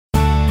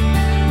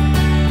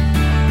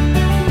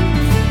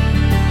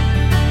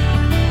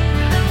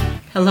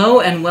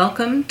Hello and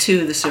welcome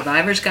to the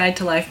Survivor's Guide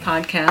to Life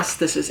podcast.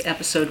 This is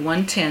episode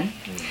 110.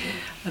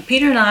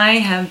 Peter and I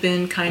have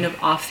been kind of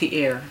off the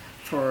air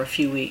for a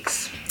few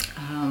weeks.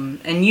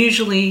 And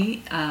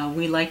usually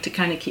we like to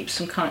kind of keep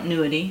some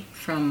continuity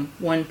from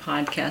one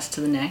podcast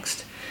to the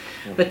next.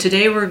 But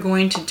today we're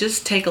going to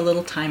just take a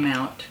little time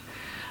out,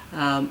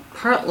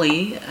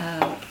 partly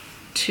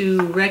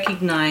to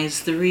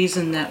recognize the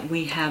reason that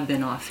we have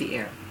been off the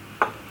air.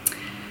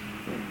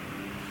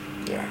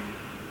 Yeah.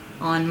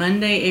 On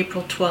Monday,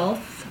 April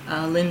 12th,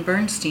 Lynn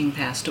Bernstein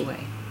passed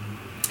away,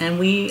 and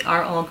we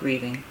are all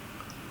grieving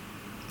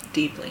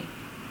deeply.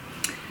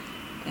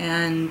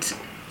 And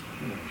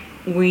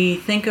we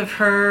think of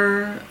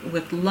her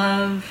with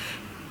love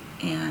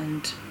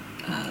and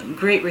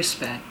great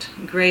respect,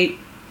 great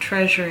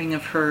treasuring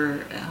of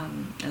her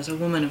as a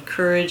woman of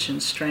courage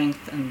and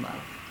strength and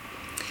love.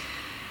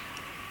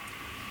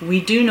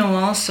 We do know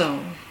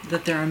also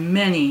that there are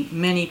many,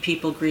 many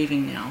people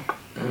grieving now.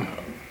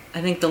 I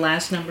think the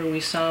last number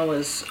we saw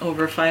was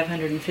over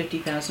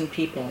 550,000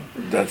 people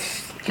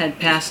had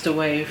passed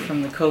away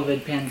from the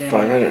COVID pandemic.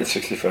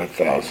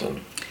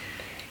 565,000.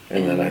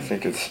 And then I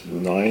think it's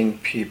 9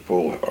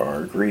 people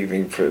are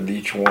grieving for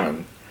each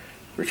one,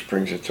 which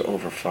brings it to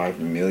over 5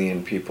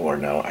 million people are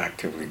now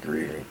actively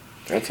grieving.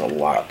 That's a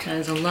lot. That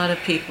is a lot of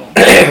people.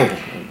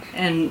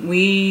 And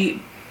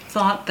we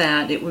thought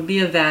that it would be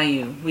of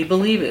value, we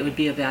believe it would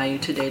be of value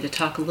today to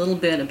talk a little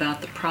bit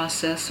about the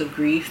process of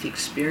grief, the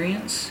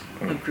experience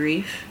of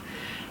grief,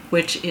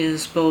 which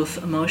is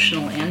both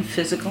emotional and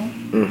physical.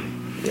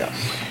 Yes.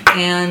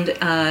 And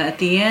at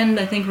the end,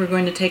 I think we're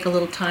going to take a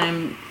little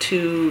time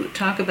to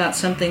talk about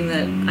something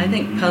that I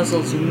think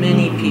puzzles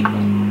many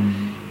people,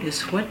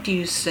 is what do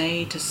you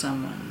say to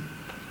someone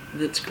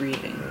that's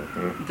grieving,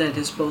 that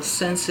is both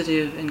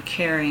sensitive and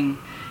caring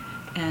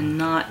and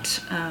not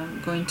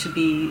going to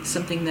be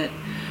something that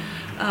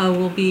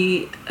will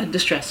be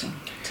distressing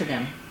to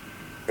them.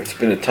 It's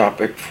been a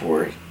topic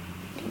for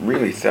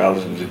really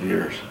thousands of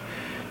years.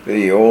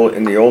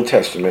 In the Old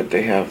Testament,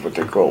 they have what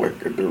they call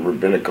the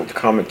rabbinical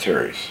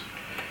commentaries.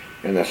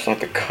 And that's not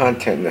the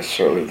content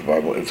necessarily of the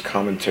Bible, it's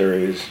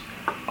commentaries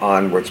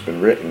on what's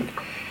been written.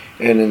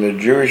 And in the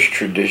Jewish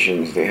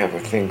traditions, they have a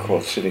thing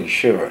called sitting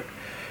Shiva,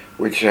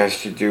 which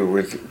has to do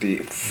with the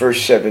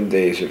first 7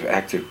 days of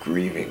active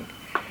grieving.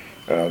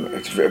 Although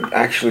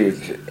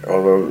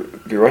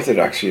the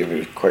orthodoxy of it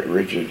is quite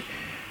rigid,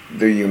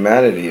 the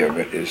humanity of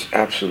it is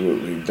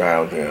absolutely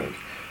dialed in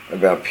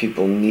about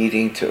people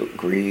needing to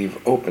grieve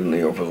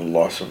openly over the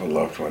loss of a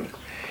loved one.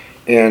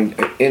 And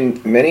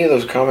in many of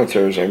those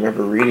commentaries, I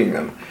remember reading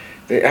them,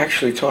 they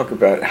actually talk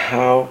about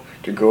how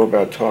to go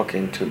about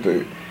talking to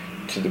the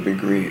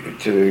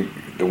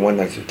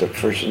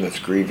person that's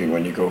grieving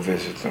when you go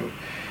visit them.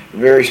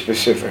 Very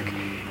specific.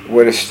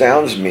 What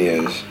astounds me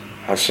is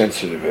how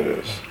sensitive it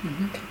is,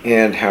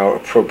 and how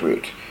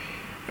appropriate.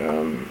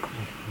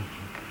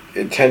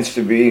 It tends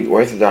to be,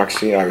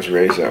 orthodoxy, I was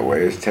raised that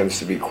way, it tends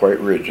to be quite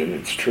rigid,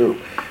 it's true.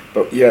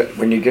 But yet,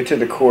 when you get to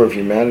the core of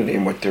humanity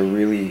and what they're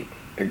really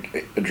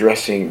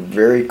addressing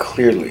very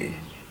clearly,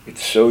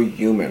 it's so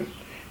human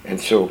and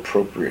so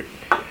appropriate.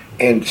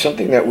 And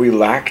something that we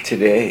lack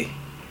today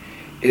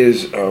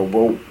is,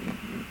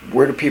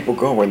 where do people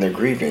go when they're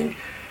grieving?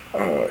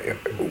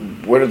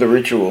 What are the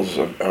rituals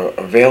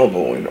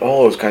available and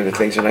all those kinds of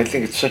things, and I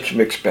think it's such a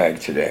mixed bag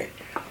today.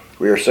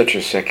 We are such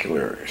a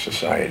secular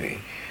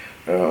society,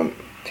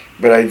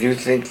 but I do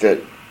think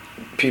that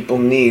people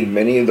need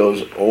many of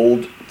those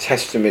Old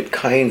Testament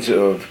kinds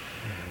of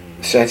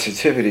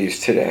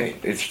sensitivities today.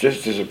 It's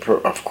just as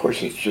of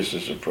course it's just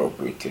as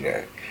appropriate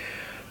today.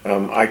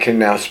 I can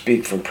now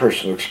speak from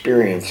personal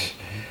experience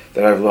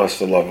that I've lost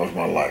the love of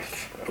my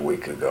life a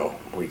week ago,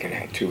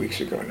 2 weeks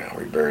ago now.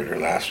 We buried her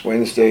last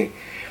Wednesday,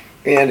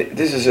 and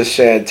this is a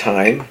sad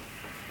time,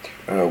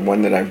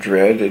 one that I've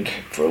dreaded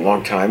for a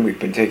long time. We've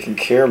been taking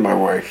care of my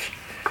wife,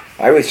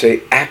 I would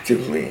say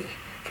actively,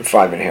 for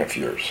 5.5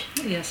 years.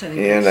 Yes, I think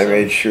and I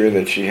made sure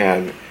that she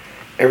had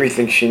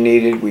everything she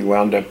needed. We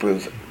wound up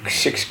with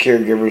 6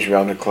 caregivers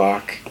around the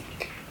clock.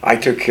 I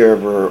took care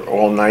of her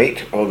all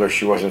night, although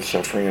she wasn't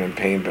suffering and in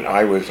pain, but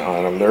I was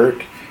on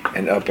alert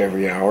and up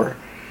every hour.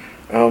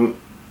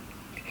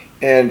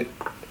 And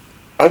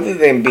other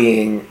than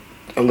being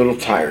a little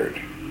tired,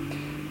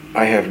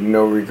 I have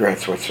no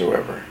regrets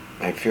whatsoever.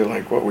 I feel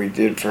like what we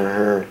did for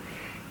her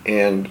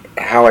and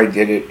how I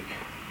did it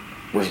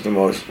was the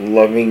most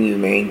loving,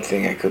 humane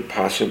thing I could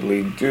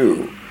possibly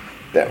do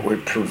that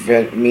would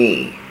prevent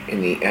me,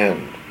 in the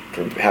end,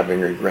 from having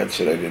regrets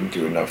that I didn't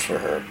do enough for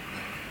her.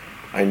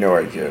 I know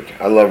I did.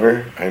 I love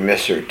her. I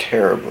miss her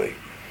terribly.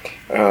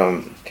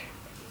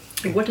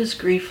 What is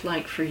grief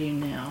like for you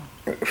now?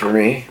 For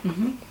me?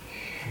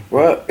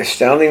 Well,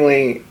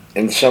 astoundingly,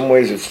 in some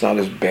ways, it's not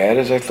as bad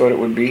as I thought it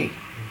would be.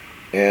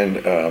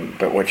 And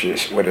but what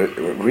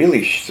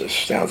really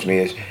astounds me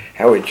is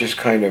how it just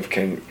kind of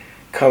can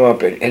come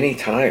up at any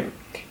time,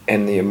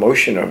 and the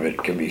emotion of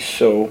it can be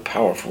so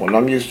powerful. And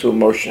I'm used to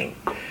emotion,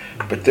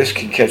 but this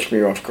can catch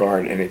me off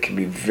guard, and it can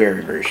be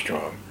very, very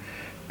strong.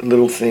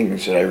 little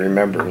things that I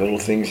remember, little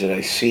things that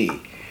I see,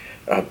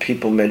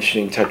 people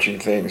mentioning touching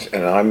things,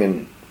 and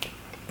I'm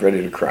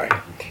ready to cry.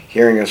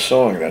 Hearing a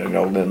song that I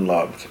know Lynn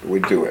loved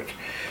would do it.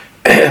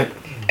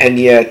 And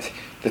yet,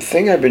 the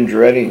thing I've been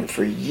dreading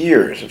for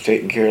years of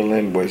taking care of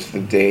Lynn was the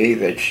day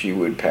that she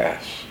would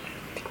pass,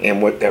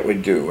 and what that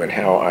would do, and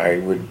how I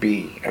would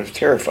be. I was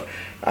terrified.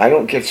 I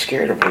don't get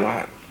scared of a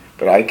lot,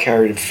 but I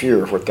carried a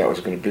fear of what that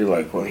was going to be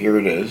like. Well, here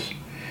it is.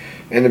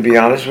 And to be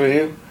honest with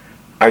you,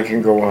 I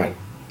can go on,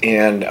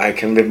 and I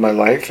can live my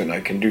life, and I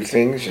can do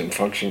things and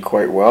function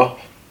quite well,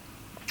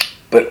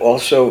 but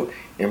also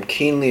am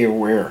keenly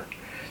aware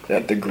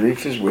that the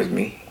grief is with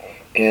me,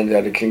 and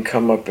that it can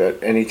come up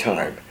at any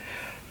time.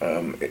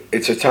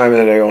 It's a time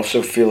that I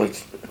also feel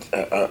it's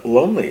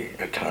lonely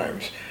at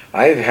times.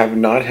 I have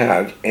not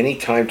had any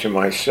time to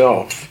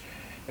myself,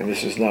 and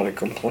this is not a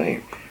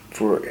complaint,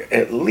 for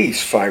at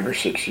least 5 or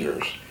 6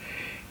 years.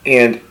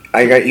 And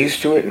I got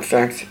used to it. In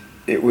fact,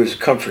 it was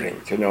comforting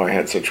to know I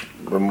had such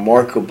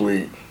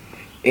remarkably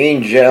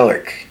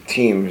angelic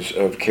teams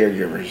of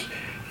caregivers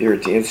here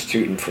at the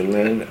Institute and for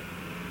Lynn.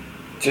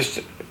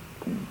 Just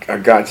a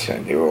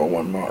godsend. They were all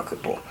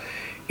remarkable.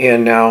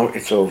 And now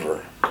it's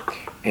over.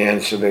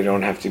 And so they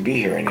don't have to be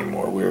here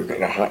anymore.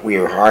 We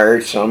were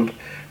hired some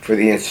for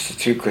the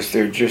Institute because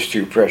they're just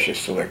too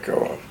precious to let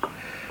go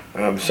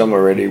of. Some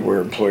already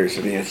were employees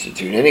of the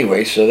Institute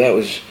anyway, so that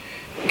was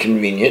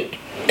convenient,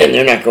 and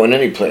they're not going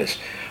anyplace.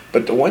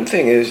 But the one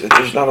thing is that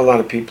there's not a lot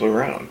of people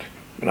around.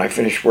 And I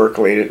finish work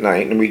late at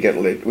night, and we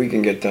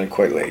can get done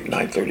quite late,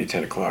 9:30,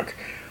 10 o'clock.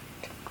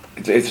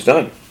 It's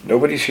done.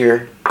 Nobody's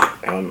here.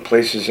 The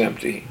place is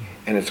empty,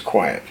 and it's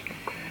quiet.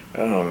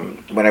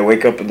 When I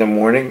wake up in the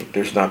morning,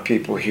 there's not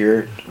people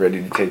here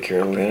ready to take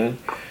care of Lynn.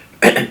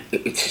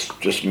 It's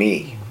just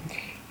me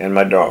and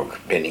my dog,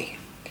 Benny,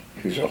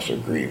 who's also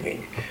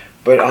grieving.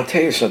 But I'll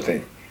tell you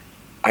something.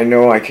 I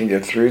know I can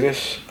get through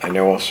this. I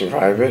know I'll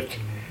survive it.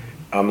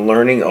 I'm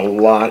learning a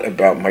lot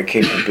about my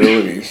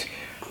capabilities.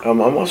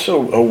 I'm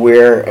also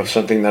aware of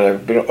something that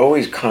I've been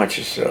always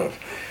conscious of.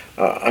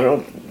 I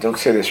don't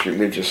say this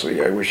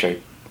religiously. I wish I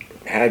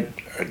had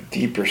a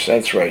deeper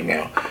sense right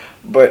now.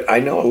 But I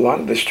know a lot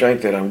of the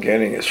strength that I'm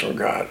getting is from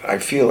God. I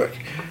feel it.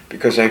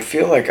 Because I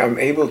feel like I'm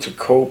able to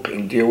cope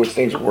and deal with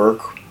things,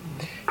 work,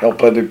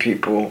 help other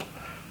people,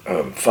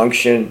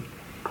 function,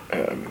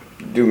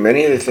 do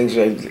many of the things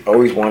I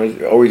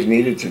always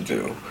needed to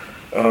do.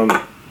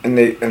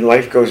 And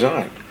life goes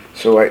on.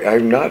 So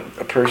I'm not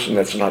a person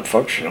that's not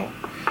functional.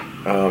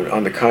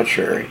 On the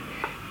contrary.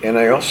 And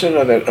I also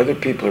know that other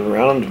people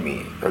around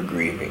me are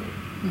grieving.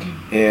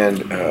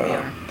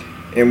 Mm-hmm.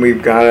 And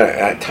we've got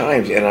to, at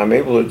times, and I'm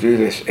able to do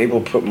this,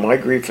 able to put my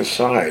grief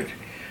aside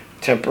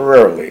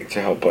temporarily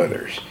to help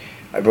others.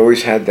 I've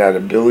always had that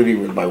ability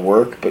with my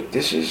work, but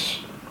this is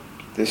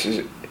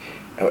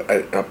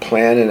a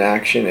plan in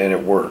action, and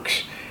it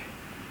works.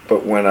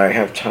 But when I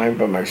have time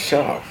by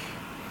myself,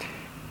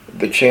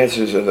 the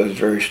chances of those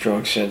very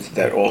strong sense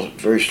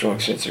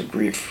of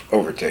grief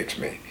overtakes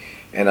me,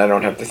 and I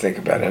don't have to think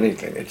about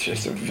anything. It's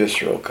just a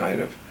visceral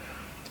kind of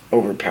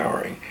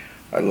overpowering.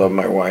 I love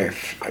my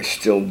wife. I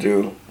still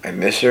do. I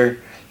miss her.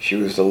 She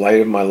was the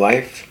light of my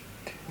life.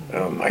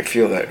 I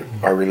feel that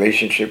our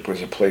relationship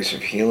was a place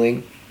of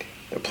healing,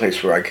 a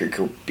place where I could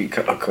be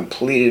a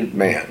completed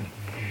man.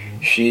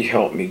 She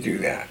helped me do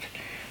that.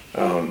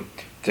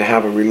 To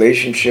have a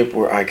relationship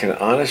where I can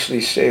honestly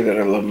say that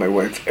I love my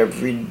wife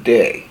every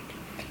day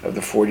of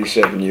the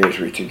 47 years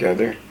we're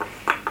together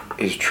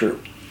is true.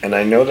 And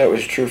I know that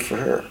was true for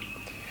her.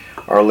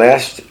 Our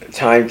last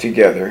time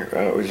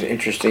together was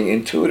interesting.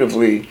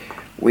 Intuitively,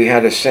 we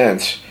had a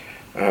sense,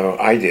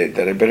 I did,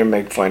 that I better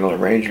make final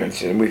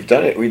arrangements. And we've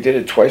done it. We did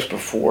it twice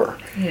before.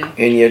 Yeah.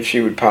 And yet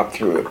she would pop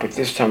through it. But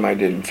this time I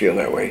didn't feel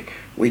that way.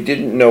 We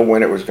didn't know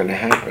when it was going to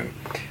happen.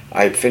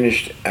 I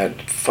finished at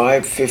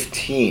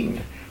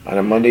 5:15 on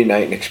a Monday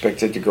night and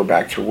expected to go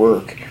back to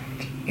work.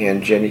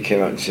 And Jenny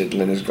came out and said,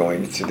 Lynn is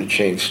going into the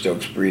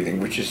Cheyne-Stokes breathing,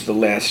 which is the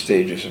last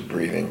stages of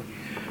breathing.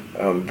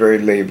 Very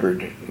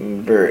labored.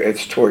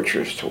 It's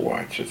torturous to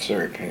watch. It's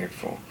very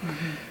painful.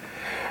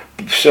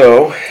 Mm-hmm.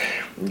 So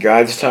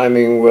God's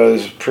timing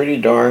was pretty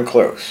darn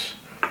close.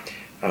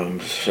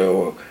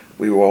 So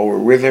we all were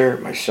with her.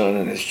 My son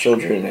and his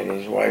children and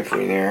his wife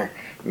were there.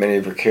 Many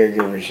of her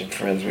caregivers and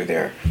friends were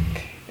there.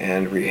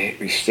 And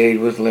we stayed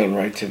with Lynn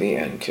right to the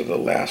end, to the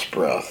last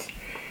breath.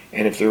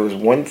 And if there was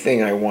one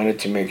thing I wanted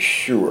to make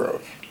sure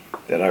of,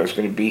 that I was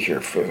going to be here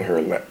for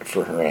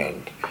her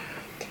end.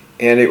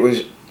 And it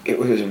was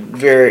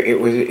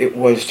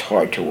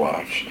hard to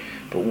watch.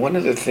 But one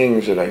of the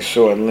things that I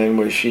saw in Lynn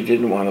was she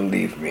didn't want to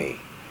leave me.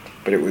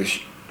 But it was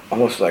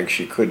almost like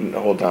she couldn't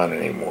hold on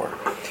anymore.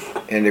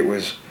 And it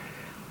was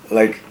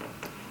like,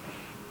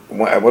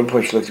 at one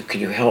point she looked,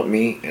 could you help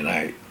me? And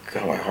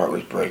my heart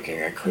was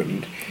breaking. I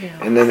couldn't. Yeah.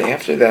 And then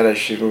after that, as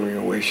she's moving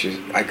away,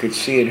 I could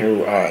see in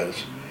her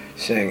eyes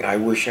saying, I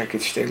wish I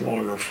could stay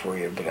longer for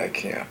you, but I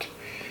can't.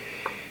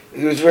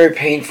 It was very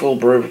painful,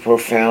 very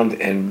profound,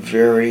 and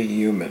very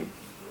human.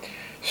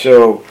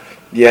 So,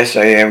 yes,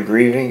 I am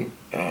grieving.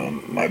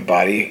 My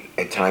body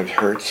at times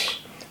hurts.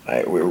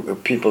 We're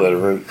people that are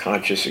very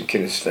conscious and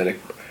kinesthetic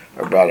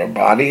about our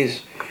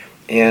bodies.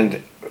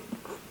 And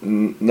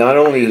not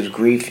only is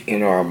grief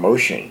in our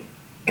emotion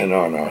and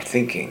on our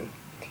thinking,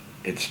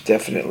 it's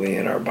definitely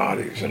in our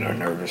bodies and our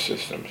nervous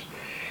systems.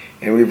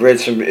 And we've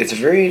read it's a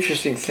very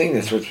interesting thing.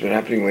 That's what's been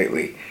happening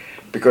lately.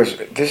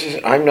 Because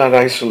I'm not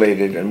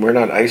isolated, and we're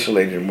not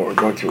isolated in what we're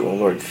going through,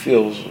 although it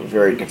feels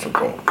very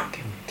difficult.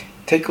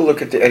 Take a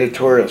look at the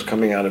editorials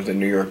coming out of the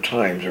New York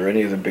Times or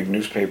any of the big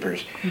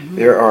newspapers. Mm-hmm.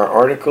 There are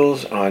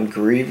articles on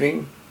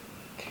grieving,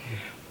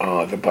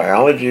 the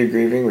biology of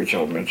grieving, which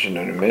I'll mention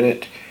in a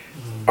minute,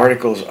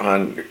 articles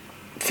on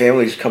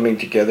families coming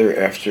together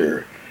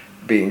after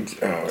being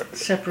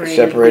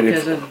separated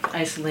because of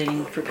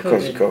isolating for COVID.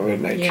 Because of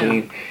COVID-19.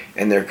 Yeah.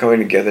 And they're coming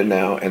together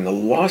now, and the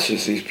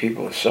losses these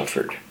people have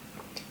suffered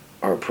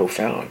are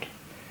profound.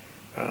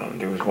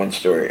 There was one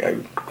story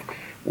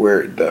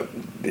where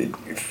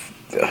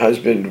the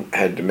husband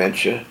had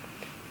dementia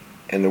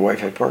and the wife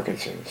had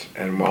Parkinson's.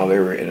 And while they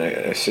were in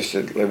an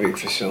assisted living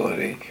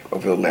facility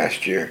over the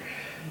last year,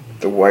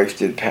 the wife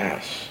did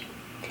pass.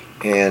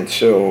 And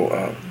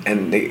so,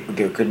 and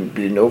there couldn't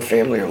be no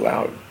family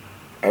allowed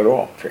at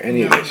all for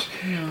any of this.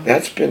 No.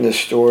 That's been the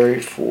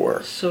story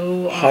for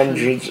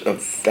hundreds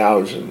of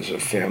thousands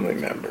of family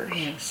members.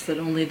 Yes, that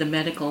only the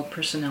medical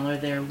personnel are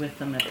there with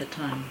them at the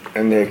time.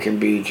 And there can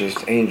be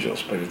just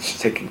angels, but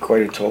it's taken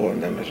quite a toll on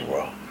them as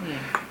well. Yeah.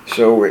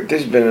 So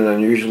this has been an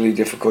unusually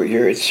difficult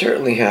year. It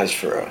certainly has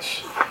for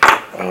us.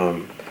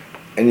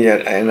 And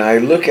yet, and I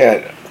look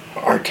at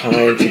our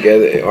time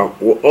together,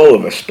 all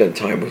of us spent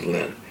time with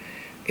Lynn.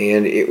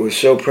 And it was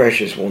so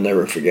precious, we'll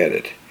never forget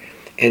it.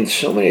 And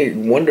so many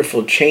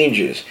wonderful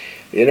changes.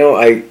 You know,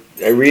 I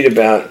read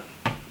about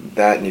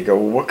that and you go,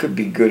 well, what could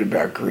be good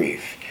about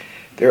grief?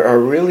 There are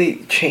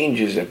really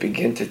changes that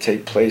begin to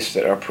take place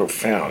that are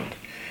profound,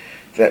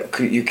 that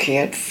you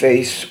can't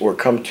face or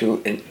come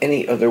to in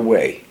any other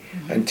way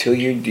until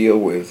you deal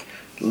with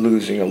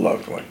losing a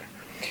loved one.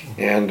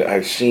 And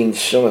I've seen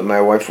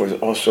my wife was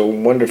also a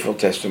wonderful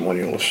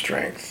testimonial of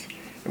strength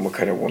and what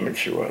kind of woman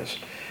she was.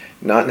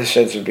 Not in the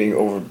sense of being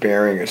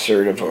overbearing,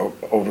 assertive, or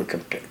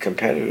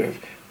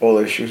over-competitive,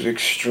 although she was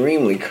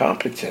extremely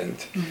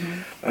competent.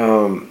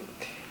 Mm-hmm.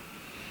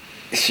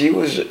 She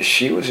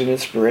was an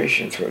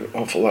inspiration to an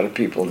awful lot of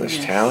people in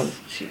this town.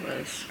 She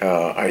was.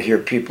 I hear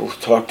people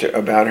talk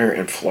about her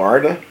in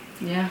Florida.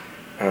 Yeah.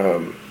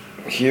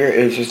 Here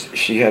is just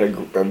she had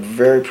a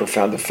very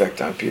profound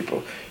effect on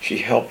people. She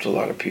helped a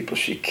lot of people.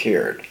 She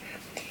cared.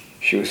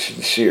 She was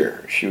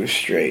sincere. She was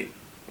straight,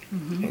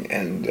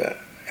 and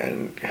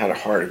had a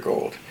heart of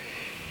gold.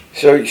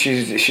 So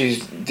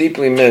she's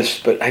deeply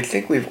missed, but I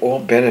think we've all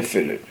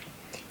benefited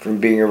from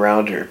being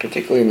around her,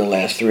 particularly in the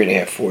last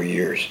 3.5, 4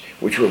 years,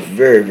 which were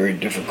very, very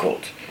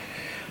difficult.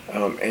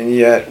 And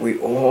yet we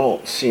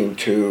all seem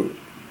to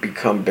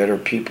become better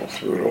people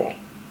through it all.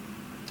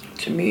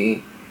 To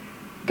me,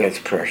 that's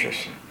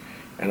precious,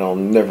 and I'll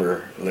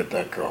never let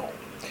that go.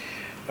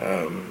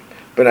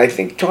 But I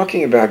think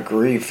talking about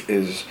grief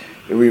is...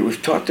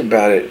 We've talked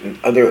about it in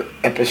other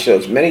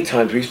episodes. Many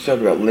times we've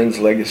talked about Lynn's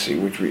legacy,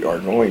 which we are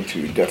going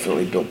to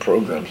definitely build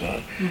programs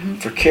on,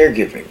 for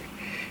caregiving.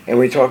 And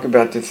we talk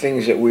about the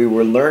things that we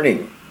were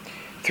learning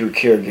through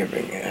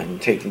caregiving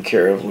and taking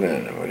care of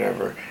Lynn and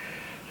whatever.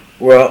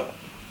 Well,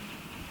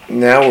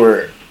 now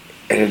we're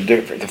in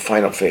the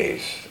final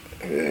phase,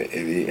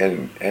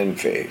 the end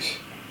phase.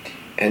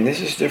 And this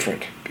is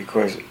different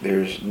because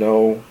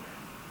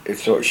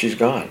she's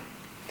gone.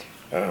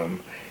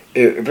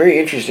 Very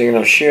interesting, and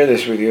I'll share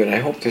this with you, and I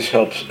hope this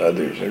helps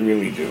others. I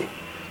really do.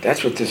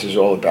 That's what this is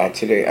all about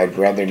today. I'd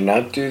rather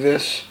not do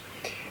this,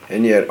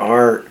 and yet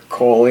our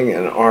calling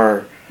and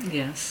our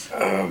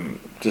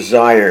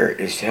desire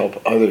is to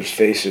help others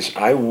face this.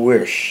 I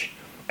wish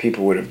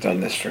people would have done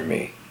this for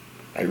me.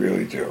 I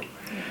really do.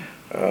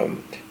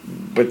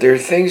 But there are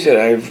things that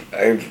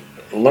I've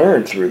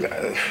learned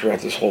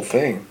throughout this whole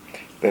thing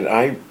that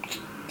I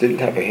didn't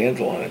have a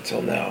handle on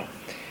until now,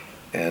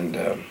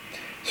 and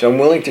so I'm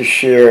willing to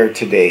share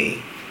today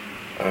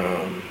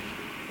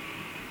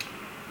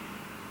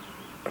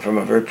from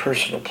a very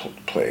personal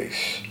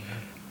place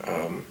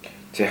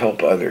to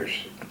help others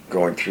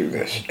going through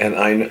this. And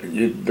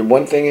the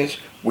one thing is,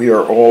 we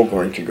are all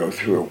going to go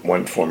through it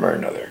one form or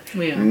another.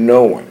 We are.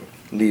 No one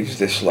leaves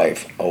this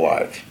life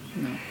alive.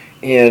 No.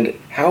 And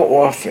how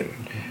often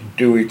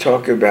do we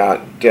talk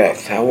about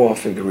death? How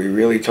often do we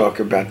really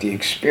talk about the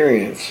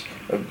experience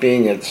of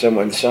being at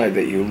someone's side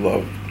that you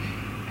love?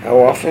 How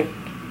often?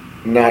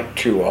 Not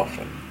too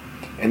often.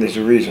 And there's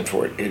a reason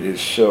for it. It is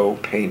so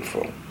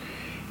painful.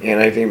 And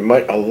I think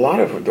a lot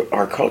of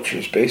our culture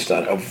is based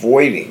on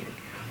avoiding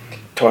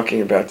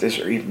talking about this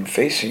or even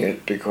facing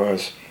it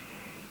because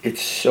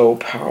it's so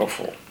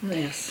powerful.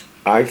 Yes.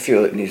 I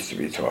feel it needs to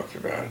be talked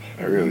about.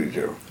 I really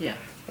do. Yeah.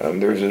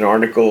 There was an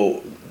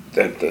article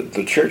that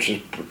the church has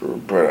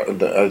brought,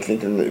 I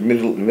think in the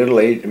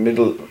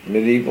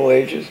medieval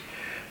ages,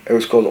 It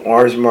was called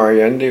Ars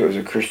Moriendi. It was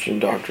a Christian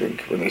doctrine.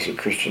 When they say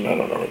Christian, I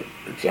don't know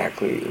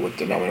exactly what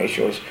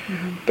denomination it was.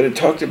 But it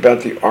talked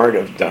about the art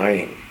of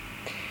dying.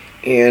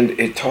 And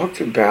it talked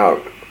about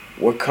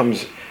what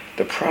comes,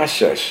 the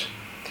process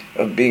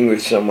of being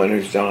with someone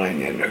who's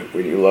dying and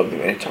when you love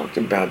them. And it talked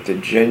about the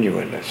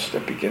genuineness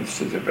that begins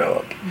to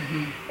develop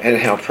and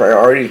how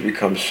priorities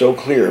become so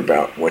clear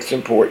about what's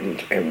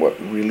important and what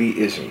really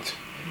isn't.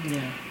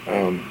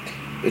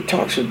 It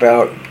talks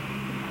about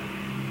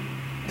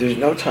there's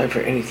no time for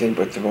anything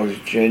but the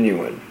most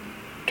genuine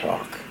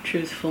talk.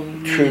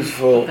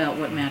 Truthful about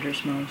what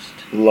matters most.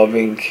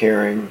 Loving,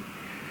 caring.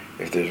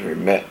 If there's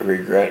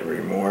regret,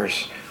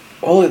 remorse,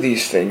 all of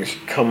these things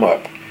come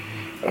up.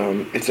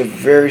 It's a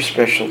very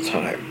special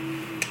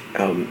time.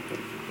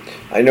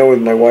 I know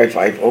with my wife,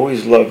 I've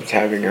always loved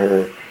having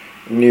her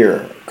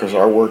near because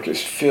our work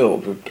is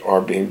filled with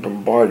our being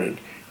bombarded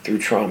through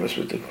traumas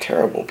with the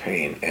terrible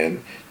pain,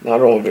 and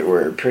not all of it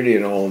very pretty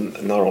and all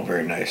not all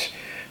very nice.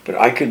 But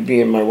I could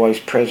be in my wife's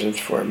presence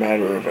for a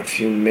matter of a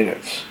few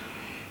minutes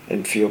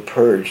and feel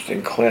purged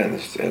and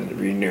cleansed and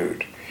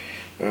renewed.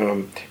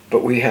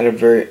 But we had a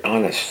very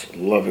honest,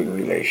 loving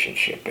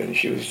relationship, and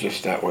she was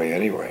just that way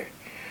anyway.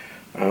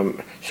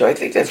 So I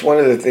think that's one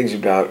of the things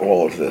about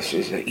all of this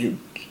is that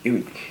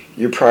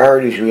your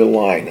priorities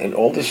realign, and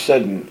all of a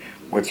sudden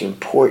what's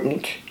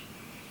important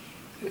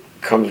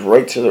comes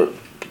right to the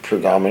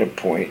predominant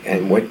point,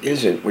 and what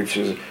isn't, which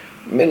is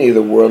many of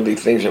the worldly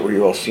things that we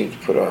all seem to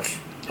put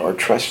our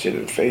trust in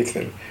and faith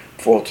in,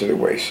 fall to the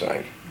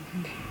wayside.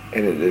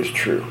 And it is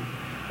true.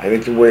 I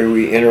think the way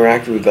we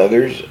interact with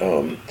others,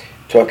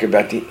 talk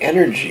about the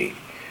energy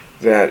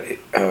that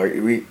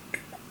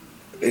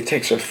it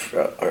takes a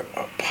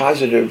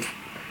positive,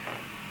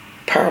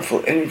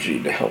 powerful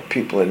energy to help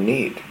people in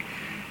need.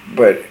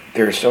 But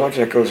there's so much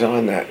that goes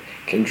on that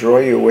can draw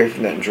you away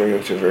from that and draw you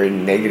into very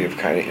negative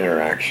kind of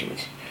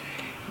interactions.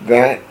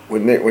 That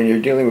when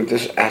you're dealing with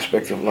this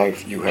aspect of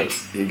life, you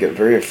get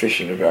very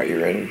efficient about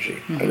your energy.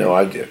 I know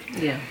I did.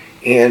 Yeah.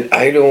 And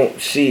I don't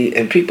see,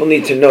 and people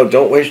need to know,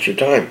 don't waste your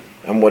time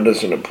on what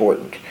isn't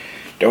important.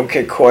 Don't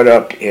get caught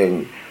up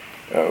in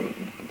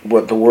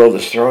what the world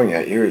is throwing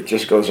at you. It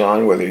just goes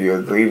on whether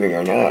you're grieving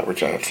or not,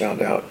 which I have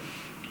found out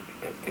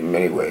in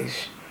many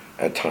ways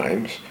at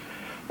times.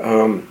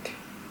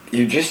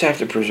 You just have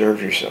to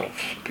preserve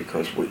yourself,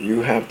 because what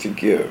you have to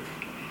give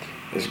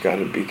has got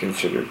to be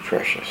considered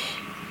precious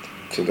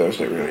to those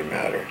that really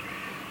matter.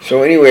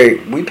 So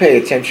anyway, we pay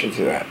attention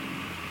to that.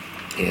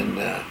 And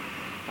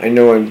I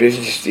know in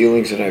business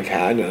dealings that I've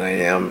had, and I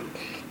am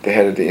the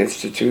head of the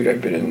Institute,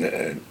 I've been in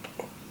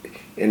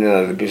and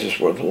out of the business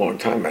world a long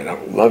time. I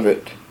don't love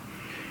it,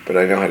 but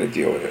I know how to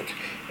deal with it.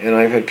 And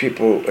I've had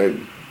people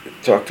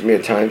talk to me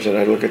at times, and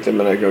I look at them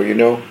and I go,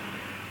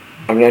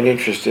 I'm not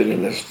interested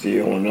in this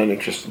deal. I'm not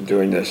interested in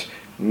doing this.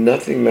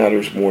 Nothing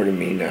matters more to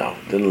me now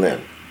than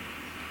Lynn.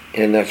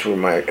 And that's where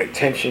my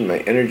attention, my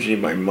energy,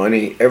 my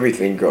money,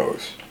 everything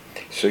goes.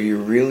 So you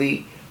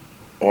really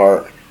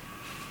are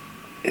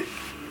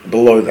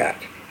below that.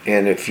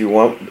 And if you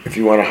want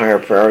a higher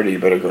priority, you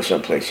better go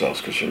someplace else,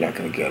 because you're not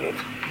going to get it.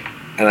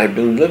 And I've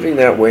been living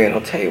that way, and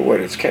I'll tell you what,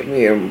 it's kept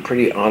me in a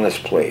pretty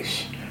honest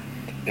place.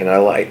 And I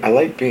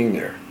like being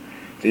there.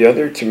 The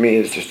other, to me,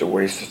 is just a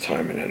waste of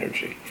time and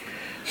energy.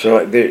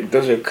 So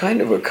there's a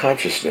kind of a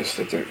consciousness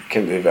that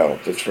can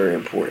develop that's very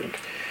important.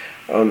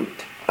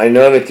 I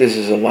know that this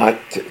is a lot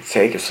to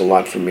take. It's a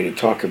lot for me to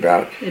talk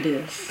about. It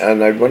is.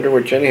 And I wonder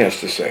what Jenny has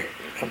to say.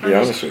 I'll be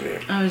honest with you.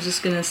 I was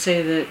just going to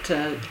say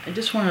that I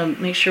just want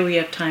to make sure we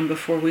have time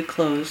before we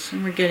close,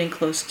 and we're getting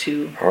close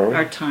to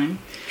our time.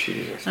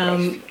 Jesus.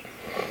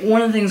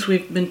 One of the things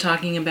we've been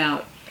talking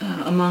about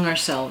among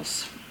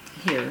ourselves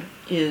here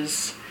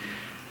is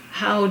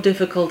how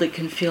difficult it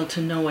can feel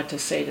to know what to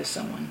say to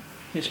someone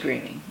who's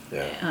grieving.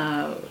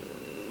 Yeah.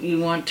 You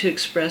want to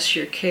express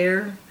your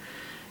care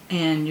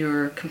and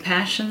your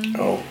compassion,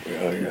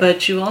 yeah.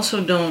 but you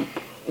also don't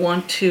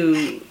want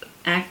to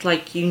act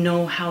like you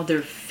know how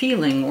they're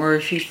feeling, or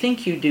if you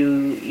think you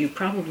do, you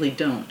probably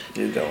don't.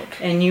 You don't.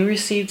 And you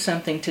received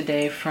something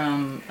today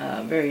from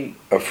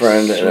a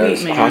friend and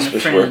sweet a man,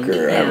 hospice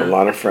worker. Yeah, I have a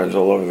lot of friends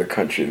all over the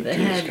country that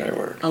do this kind of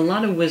work. A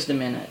lot of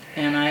wisdom in it,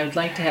 and I would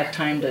like to have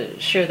time to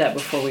share that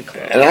before we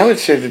close. And I would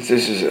say that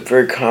this is a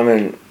very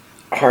common,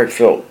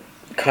 heartfelt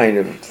kind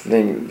of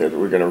thing that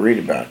we're going to read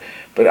about.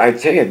 But I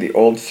tell you, the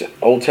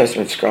Old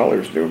Testament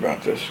scholars knew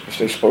about this, because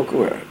they spoke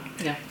about it.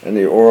 Yeah. And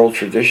the oral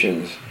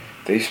traditions,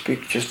 they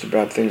speak just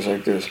about things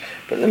like this.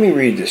 But let me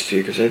read this to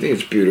you, because I think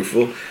it's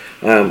beautiful.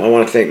 I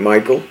want to thank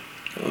Michael,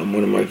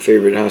 one of my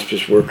favorite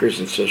hospice workers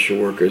and social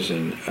workers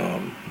in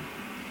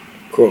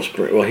Coral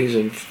Springs. Well, he's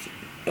in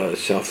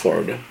South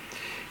Florida.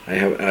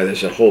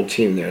 There's a whole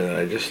team there that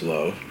I just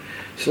love.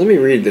 So let me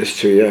read this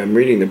to you. I'm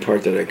reading the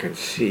part that I can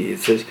see. It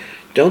says,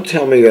 "Don't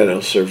tell me that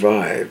I'll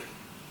survive,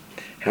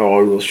 how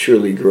I will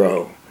surely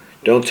grow.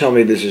 Don't tell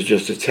me this is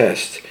just a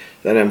test,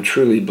 that I'm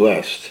truly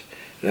blessed,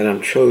 that I'm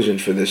chosen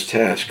for this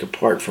task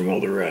apart from all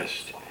the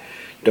rest.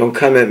 Don't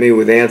come at me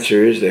with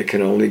answers that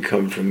can only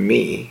come from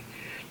me.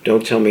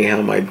 Don't tell me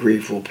how my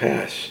grief will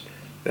pass.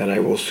 then I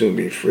will soon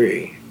be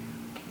free.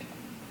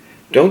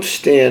 Don't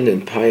stand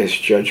in pious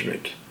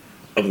judgment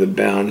of the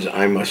bounds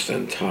I must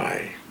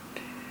untie.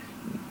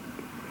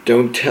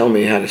 Don't tell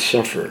me how to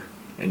suffer,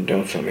 and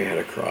don't tell me how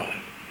to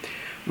cry.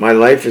 My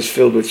life is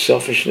filled with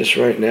selfishness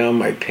right now.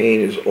 My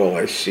pain is all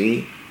I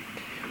see.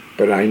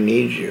 But I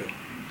need you.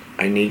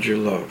 I need your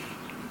love,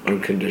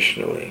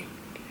 unconditionally.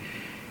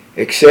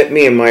 Accept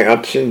me in my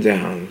ups and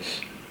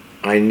downs.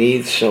 I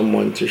need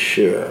someone to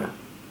share.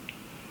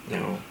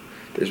 Now,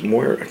 there's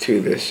more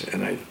to this,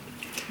 and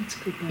Let's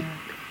go back.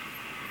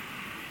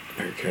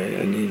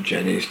 Okay, I need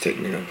Jenny's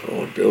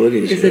technical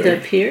abilities. Is it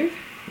up here?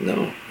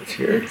 No, it's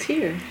here. It's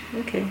here.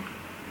 Okay.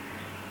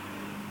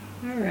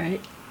 All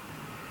right.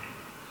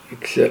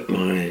 Accept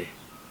my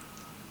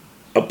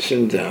ups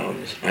and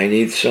downs. I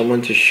need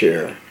someone to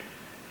share.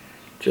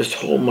 Just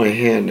hold my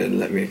hand and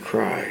let me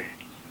cry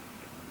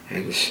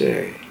and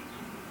say,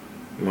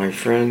 my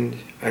friend,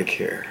 I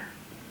care.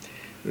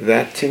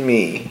 That to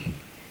me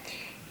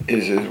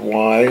is as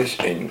wise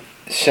and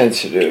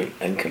sensitive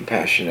and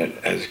compassionate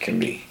as can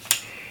be.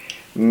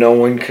 No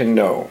one can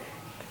know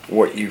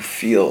what you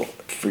feel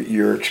for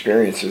your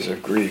experiences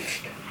of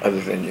grief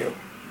other than you.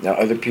 Now,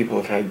 other people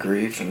have had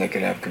grief and they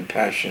can have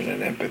compassion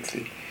and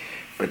empathy,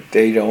 but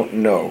they don't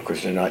know,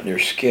 because they're not in your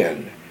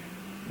skin,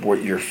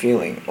 what you're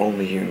feeling.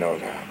 Only you know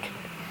that.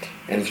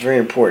 And it's very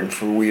important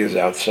for we as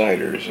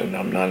outsiders, and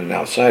I'm not an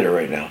outsider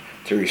right now,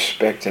 to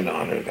respect and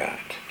honor that.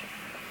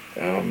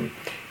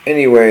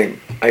 Anyway,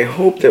 I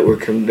hope that we're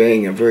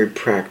conveying a very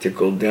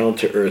practical,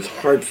 down-to-earth,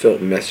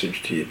 heartfelt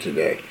message to you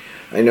today.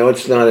 I know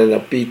it's not an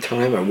upbeat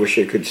time. I wish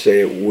I could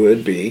say it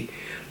would be.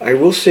 I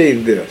will say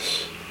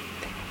this.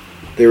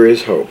 There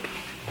is hope.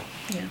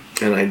 Yeah.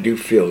 And I do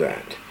feel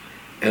that.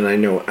 And I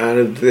know out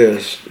of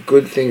this,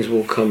 good things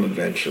will come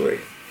eventually.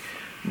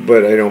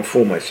 But I don't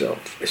fool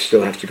myself. I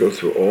still have to go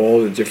through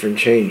all the different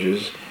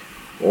changes,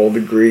 all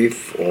the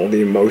grief, all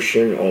the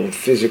emotion, all the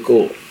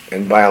physical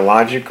and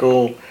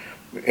biological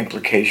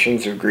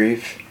implications of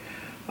grief.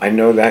 I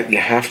know that you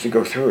have to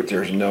go through it.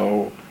 There's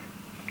no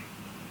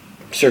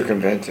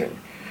circumventing.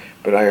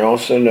 But I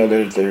also know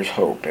that there's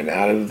hope, and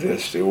out of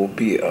this there will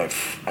be a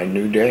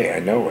new day. I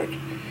know it.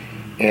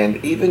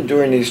 And even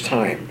during these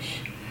times,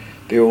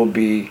 there will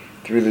be,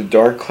 through the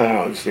dark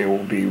clouds, there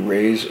will be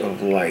rays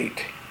of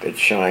light that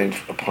shine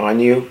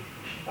upon you.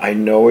 I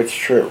know it's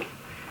true.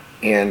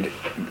 And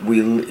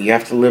you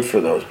have to live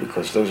for those,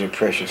 because those are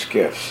precious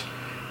gifts,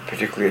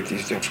 particularly at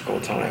these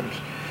difficult times.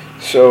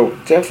 So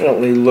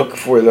definitely look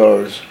for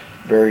those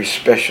very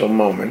special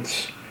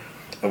moments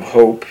of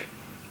hope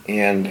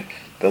and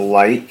the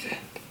light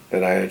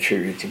that I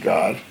attribute to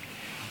God,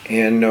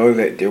 and know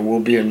that there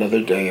will be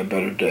another day, a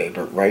better day.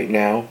 But right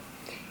now,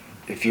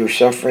 if you're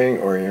suffering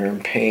or you're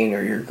in pain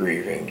or you're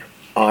grieving,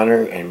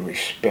 honor and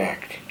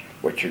respect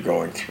what you're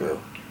going through.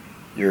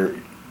 You're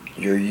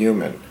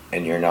human,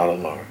 and you're not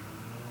alone.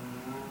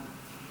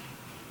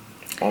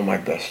 All my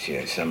best to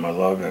you. I send my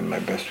love and my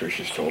best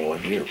wishes to all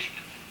of you.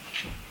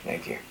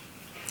 Thank you.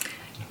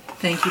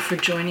 Thank you for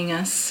joining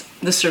us.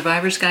 The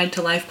Survivor's Guide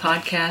to Life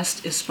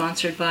podcast is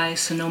sponsored by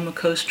Sonoma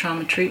Coast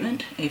Trauma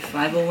Treatment, a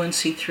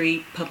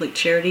 501c3 public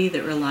charity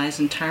that relies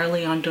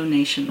entirely on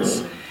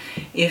donations.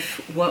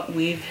 If what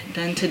we've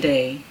done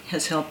today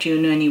has helped you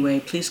in any way,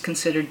 please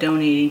consider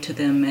donating to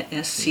them at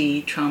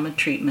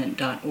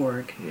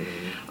sctraumatreatment.org.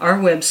 Our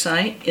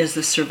website is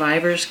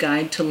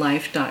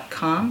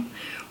thesurvivorsguidetolife.com,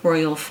 where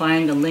you'll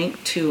find a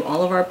link to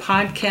all of our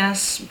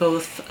podcasts,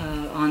 both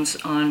on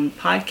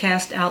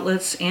podcast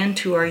outlets and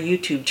to our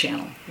YouTube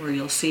channel, where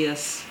you'll see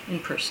us in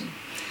person.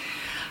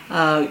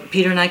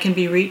 Peter and I can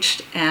be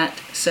reached at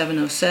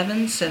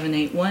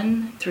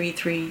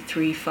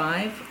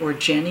 707-781-3335 or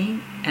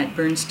Jenny at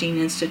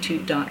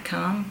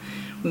BERNSTEINinstitute.com.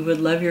 We would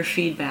love your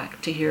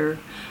feedback to hear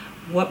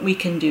what we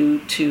can do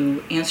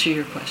to answer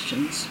your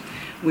questions.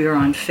 We are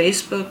on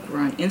Facebook,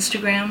 we're on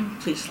Instagram.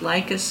 Please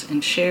like us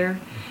and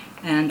share.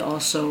 And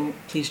also,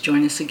 please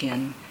join us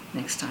again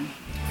next time.